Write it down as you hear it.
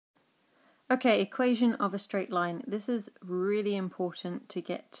Okay, equation of a straight line. This is really important to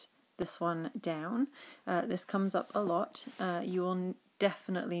get this one down. This comes up a lot. You will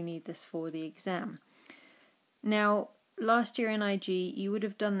definitely need this for the exam. Now, last year in IG, you would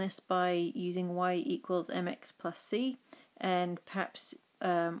have done this by using y equals mx plus c, and perhaps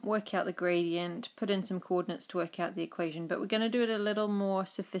work out the gradient, put in some coordinates to work out the equation, but we're going to do it a little more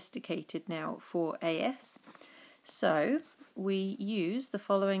sophisticated now for AS. So, we use the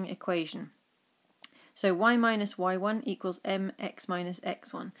following equation. So y minus y1 equals mx minus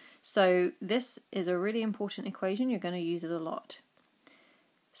x1. So this is a really important equation. You're going to use it a lot.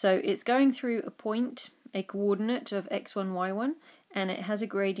 So it's going through a point, a coordinate of x1, y1, and it has a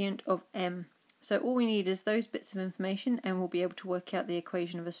gradient of m. So all we need is those bits of information and we'll be able to work out the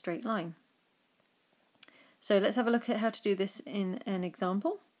equation of a straight line. So let's have a look at how to do this in an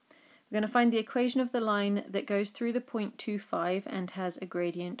example. We're going to find the equation of the line that goes through the point 2,5 and has a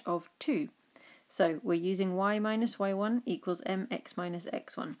gradient of 2. So we're using y minus y1 equals mx minus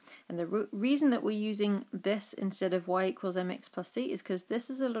x1. And the reason that we're using this instead of y equals mx plus c is because this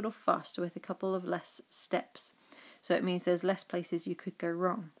is a little faster with a couple of less steps. So it means there's less places you could go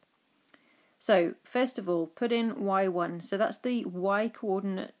wrong. So first of all, put in y1. So that's the y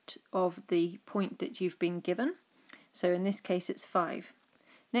coordinate of the point that you've been given. So in this case it's 5.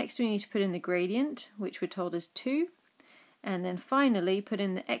 Next we need to put in the gradient, which we're told is 2. And then finally put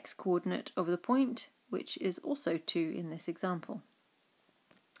in the x coordinate of the point, which is also 2 in this example.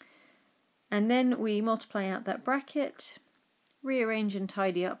 And then we multiply out that bracket, rearrange and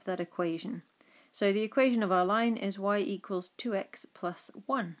tidy up that equation. So the equation of our line is y equals 2x plus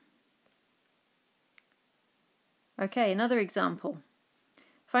 1. Okay, another example.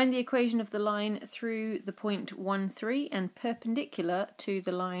 Find the equation of the line through the point 1, 3 and perpendicular to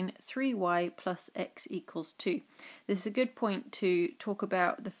the line 3y plus x equals 2. This is a good point to talk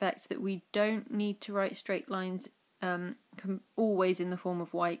about the fact that we don't need to write straight lines always in the form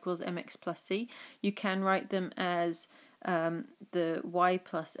of y equals mx plus c. You can write them as the y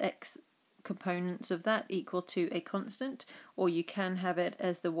plus x components of that equal to a constant, or you can have it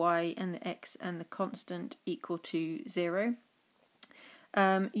as the y and the x and the constant equal to 0.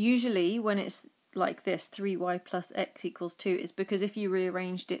 Usually when it's like this, 3y plus x equals 2, is because if you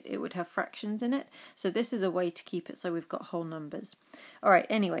rearranged it, it would have fractions in it. So this is a way to keep it so we've got whole numbers. Alright,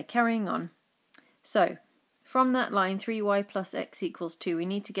 anyway, carrying on. So, from that line, 3y plus x equals 2, we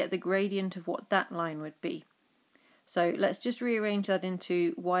need to get the gradient of what that line would be. So let's just rearrange that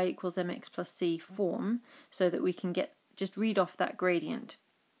into y equals mx plus c form so that we can just read off that gradient.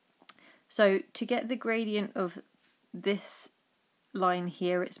 So to get the gradient of this line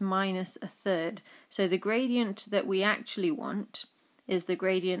here, it's minus a third. So the gradient that we actually want is the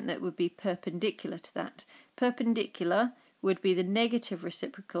gradient that would be perpendicular to that. Perpendicular would be the negative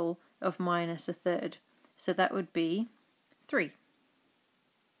reciprocal of minus a third. So that would be 3.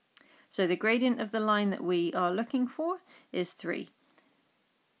 So the gradient of the line that we are looking for is 3.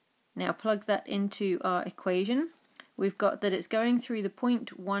 Now plug that into our equation. We've got that it's going through the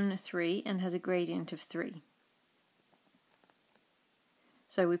point 1, 3 and has a gradient of 3.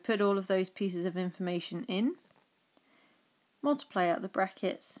 So we put all of those pieces of information in, multiply out the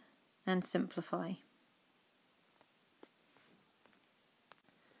brackets and simplify.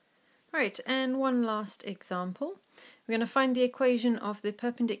 Right, and one last example. We're going to find the equation of the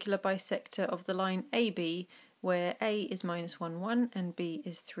perpendicular bisector of the line AB, where A is minus 1, 1 and B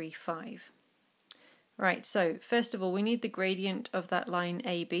is 3, 5. Right, so first of all we need the gradient of that line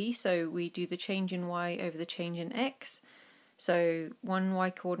AB, so we do the change in y over the change in x. So one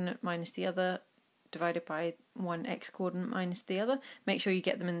y coordinate minus the other divided by one x coordinate minus the other. Make sure you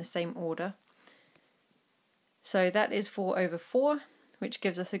get them in the same order. So that is 4 over 4, which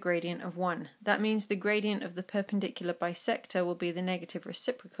gives us a gradient of 1. That means the gradient of the perpendicular bisector will be the negative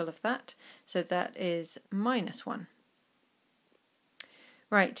reciprocal of that, so that is minus 1.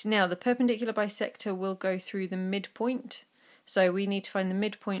 Right, now the perpendicular bisector will go through the midpoint, so we need to find the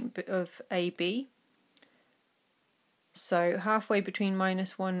midpoint of AB. So halfway between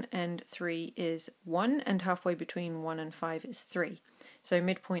minus 1 and 3 is 1, and halfway between 1 and 5 is 3. So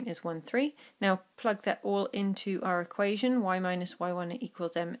midpoint is 1, 3. Now plug that all into our equation, y minus y1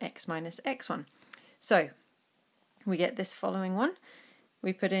 equals mx minus x1. So we get this following one.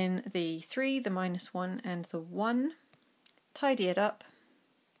 We put in the 3, the minus 1 and the 1, tidy it up,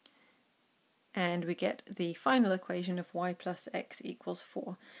 and we get the final equation of y plus x equals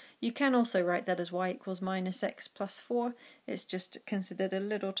 4. You can also write that as y equals minus x plus 4. It's just considered a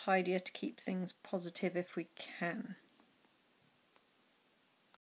little tidier to keep things positive if we can.